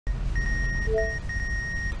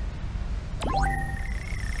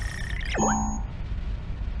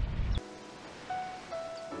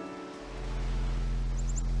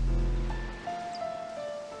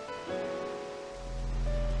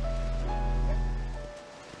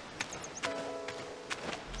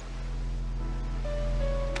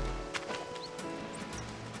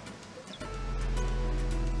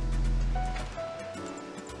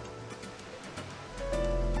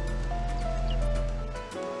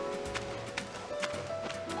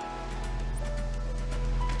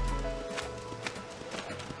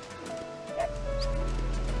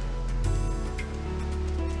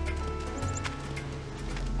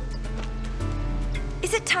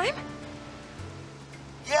Is it time?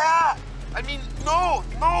 Yeah! I mean, no,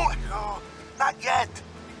 not yet.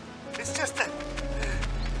 It's just that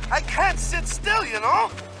I can't sit still, you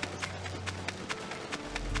know?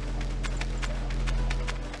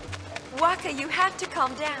 Waka, you have to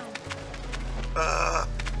calm down.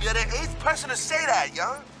 You're the 8th person to say that,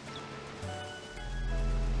 young.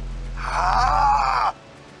 Ah!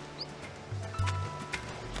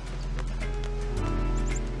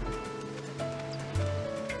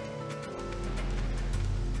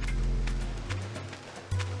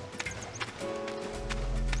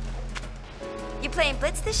 You playing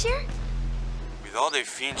Blitz this year? With all the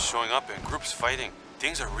fiends showing up and groups fighting,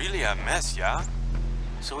 things are really a mess, yeah?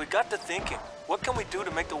 So we got to thinking, what can we do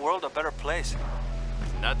to make the world a better place?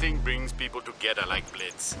 Nothing brings people together like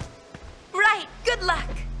Blitz. Right, good luck.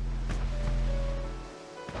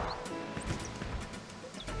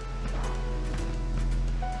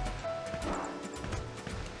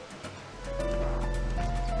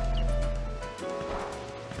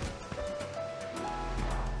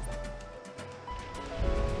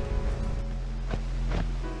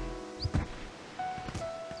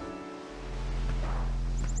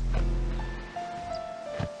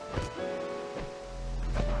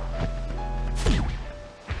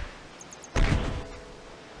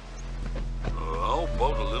 How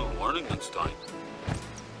about a little warning this time?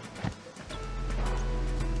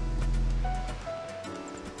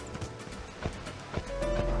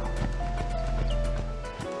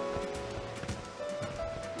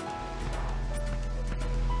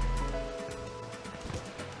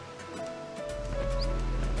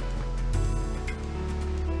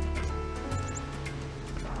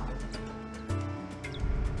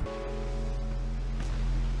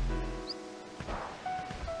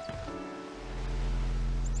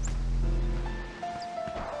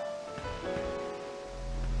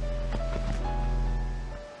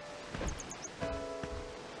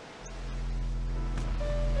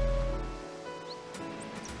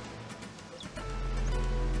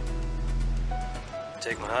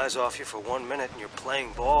 Take my eyes off you for 1 minute and you're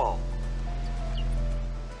playing ball.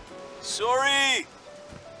 Sorry!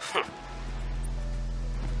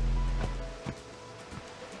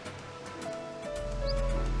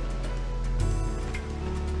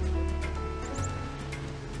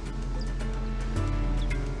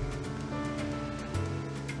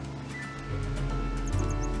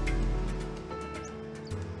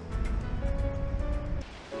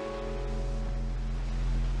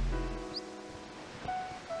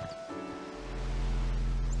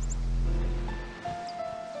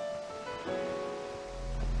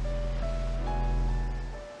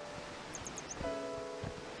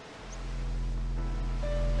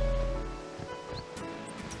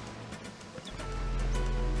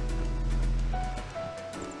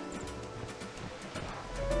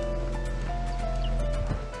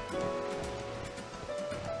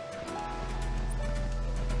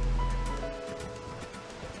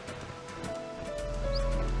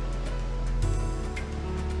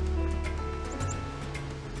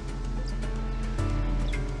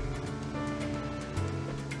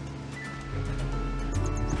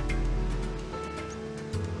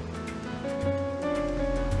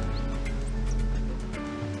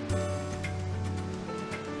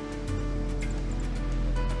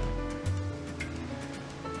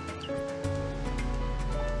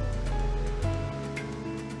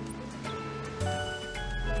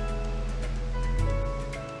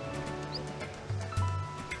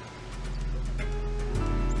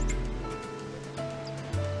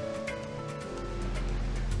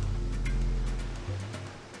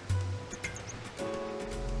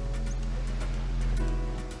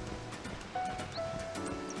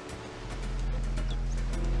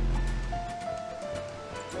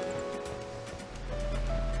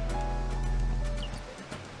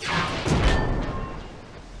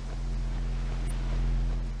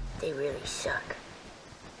 They really suck.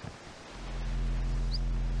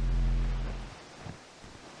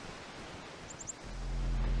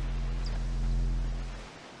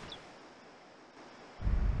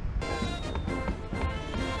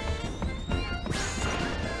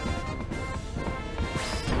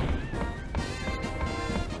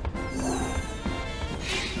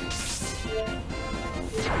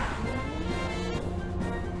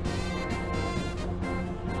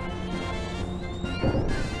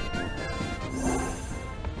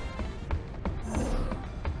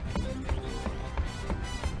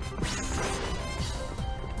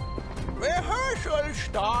 Rehearsal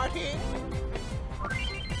starting.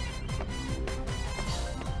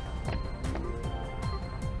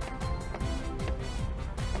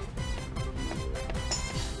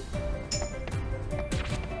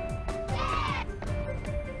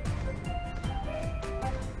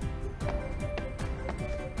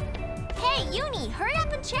 Hey, Uni, hurry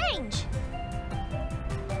up and change!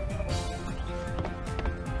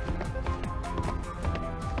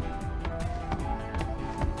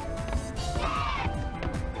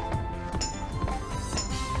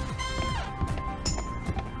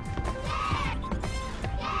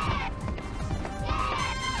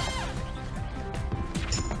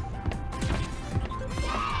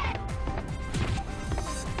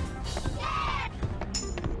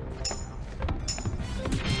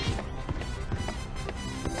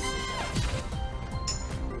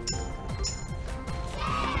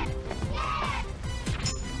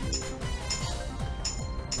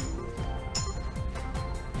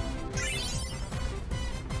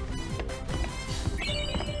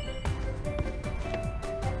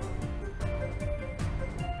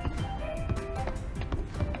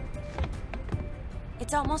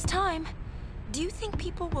 It's almost time. Do you think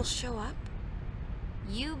people will show up?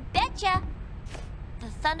 You betcha! The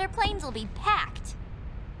Thunder Plains will be packed.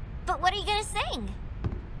 But what are you gonna sing?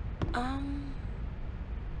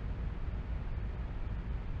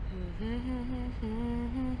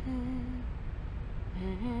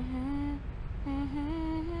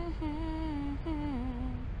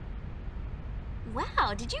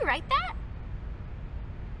 Wow, did you write that?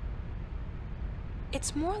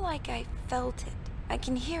 It's more like I felt it. I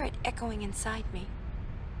can hear it echoing inside me.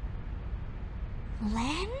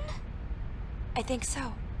 Len? I think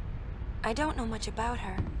so. I don't know much about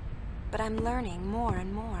her, but I'm learning more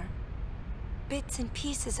and more. Bits and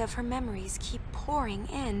pieces of her memories keep pouring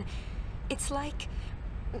in. It's like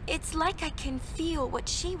I can feel what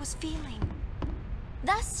she was feeling.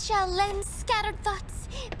 Thus shall Len's scattered thoughts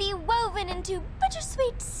be woven into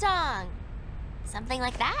bittersweet song. Something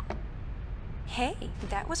like that? Hey,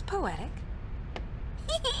 that was poetic.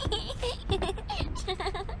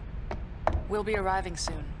 We'll be arriving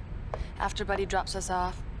soon. After Buddy drops us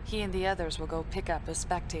off, he and the others will go pick up as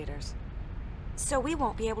spectators. So we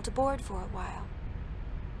won't be able to board for a while.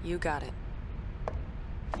 You got it.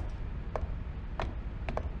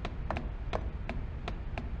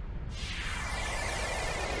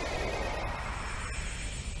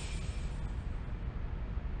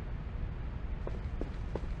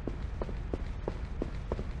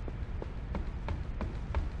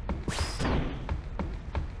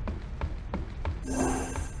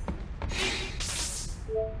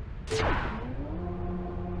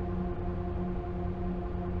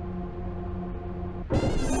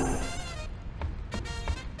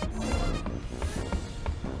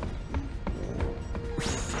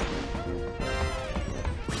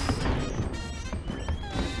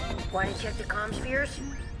 Want to check the Commspheres?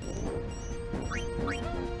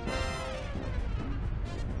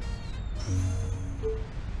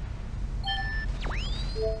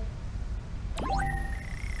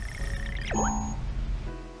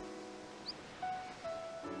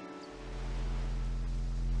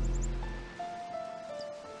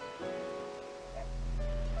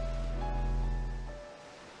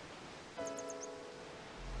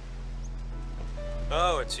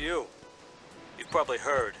 Oh, it's you. You've probably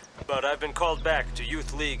heard, but I've been called back to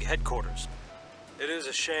Youth League headquarters. It is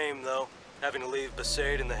a shame, though, having to leave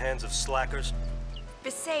Besaid in the hands of slackers.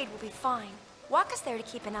 Besaid will be fine. Waka's there to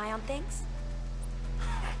keep an eye on things.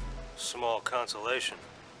 Small consolation.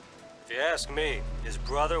 If you ask me, his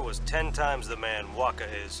brother was 10 times the man Waka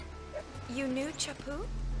is. You knew Chapu?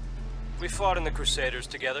 We fought in the Crusaders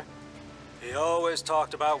together. He always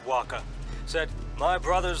talked about Waka. Said, my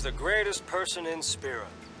brother's the greatest person in Spira.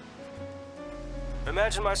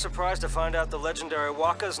 Imagine my surprise to find out the legendary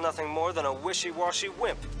Waka's nothing more than a wishy-washy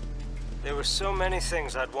wimp. There were so many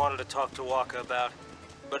things I'd wanted to talk to Waka about,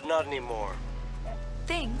 but not anymore.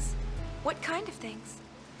 Things? What kind of things?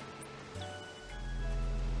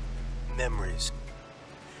 Memories.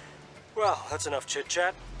 Well, that's enough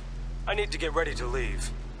chit-chat. I need to get ready to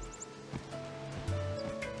leave.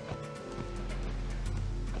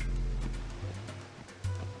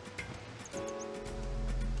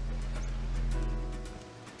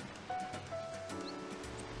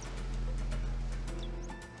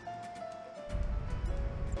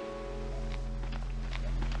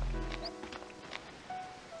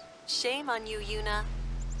 Shame on you, Yuna.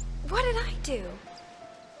 What did I do?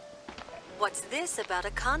 What's this about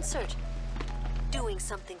a concert? Doing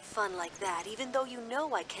something fun like that, even though you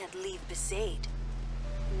know I can't leave Besaid.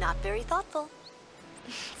 Not very thoughtful.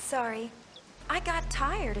 Sorry. I got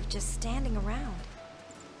tired of just standing around.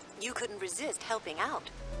 You couldn't resist helping out.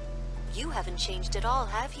 You haven't changed at all,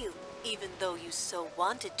 have you? Even though you so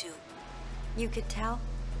wanted to. You could tell?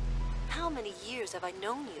 How many years have I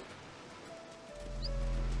known you?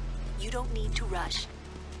 You don't need to rush.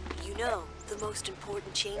 You know, the most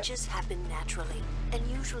important changes happen naturally, and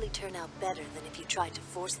usually turn out better than if you tried to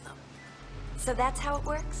force them. So that's how it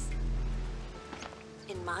works?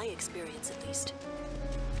 In my experience, at least.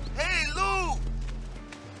 Hey, Lou!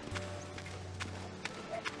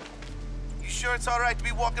 You sure it's all right to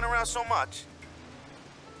be walking around so much?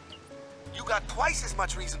 You got twice as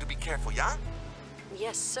much reason to be careful, yeah?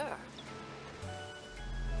 Yes, sir.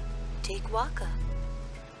 Take Waka.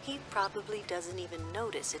 He probably doesn't even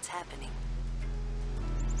notice it's happening.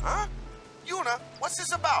 Huh? Yuna, what's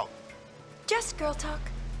this about? Just girl talk.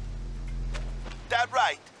 That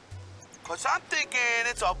right? 'Cause I'm thinking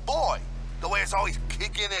it's a boy. The way it's always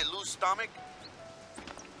kicking at Lou's stomach.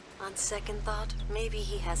 On second thought, maybe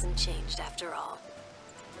he hasn't changed after all.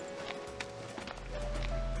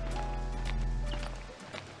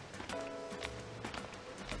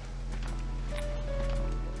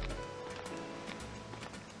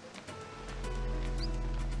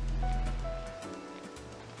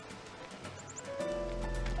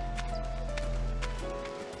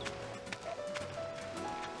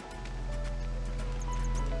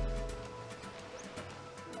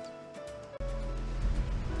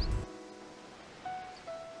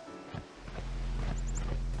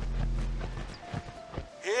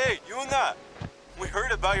 Hey, Yuna! We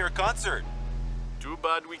heard about your concert. Too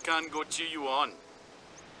bad we can't go cheer you on.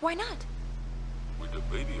 Why not? With the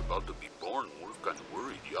baby about to be born, we're kind of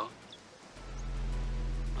worried, yeah?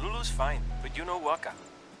 Lulu's fine, but you know Waka.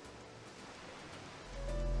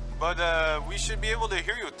 But, we should be able to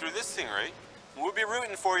hear you through this thing, right? We'll be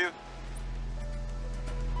rooting for you.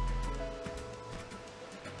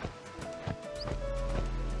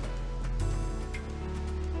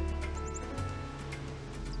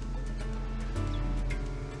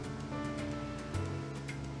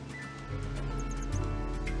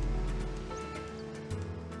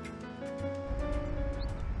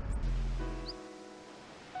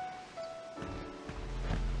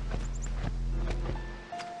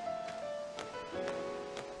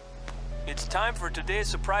 It's time for today's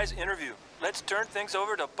surprise interview. Let's turn things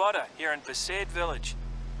over to Buddha here in Besaid Village.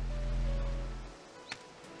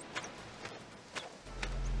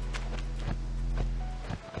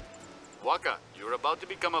 Waka, you're about to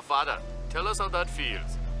become a father. Tell us how that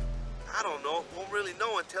feels. I don't know. Won't really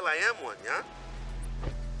know until I am one, yeah?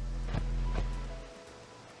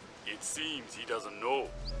 It seems he doesn't know.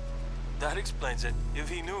 That explains it. If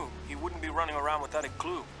he knew, he wouldn't be running around without a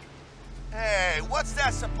clue. Hey, what's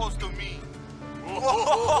that supposed to mean?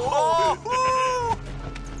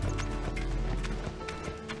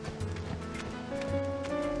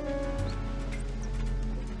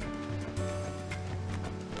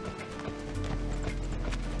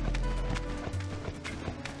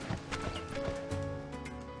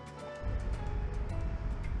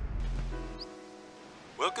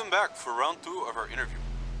 Welcome back for round 2 of our interview.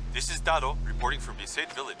 This is Dado reporting from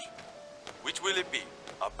Besaid Village. Which will it be?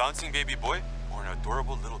 A bouncing baby boy or an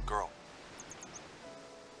adorable little girl?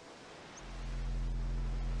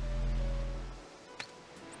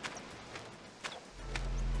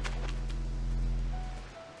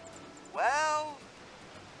 Well,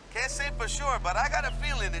 can't say for sure, but I got a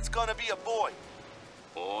feeling it's gonna be a boy.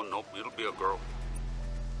 Oh, nope, it'll be a girl.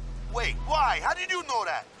 Wait, why? How did you know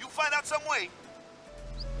that? You find out some way?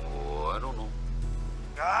 Oh, I don't know.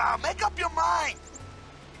 Ah, make up your mind!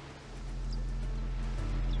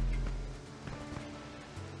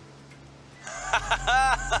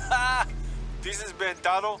 This has been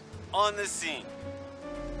Dado on the scene.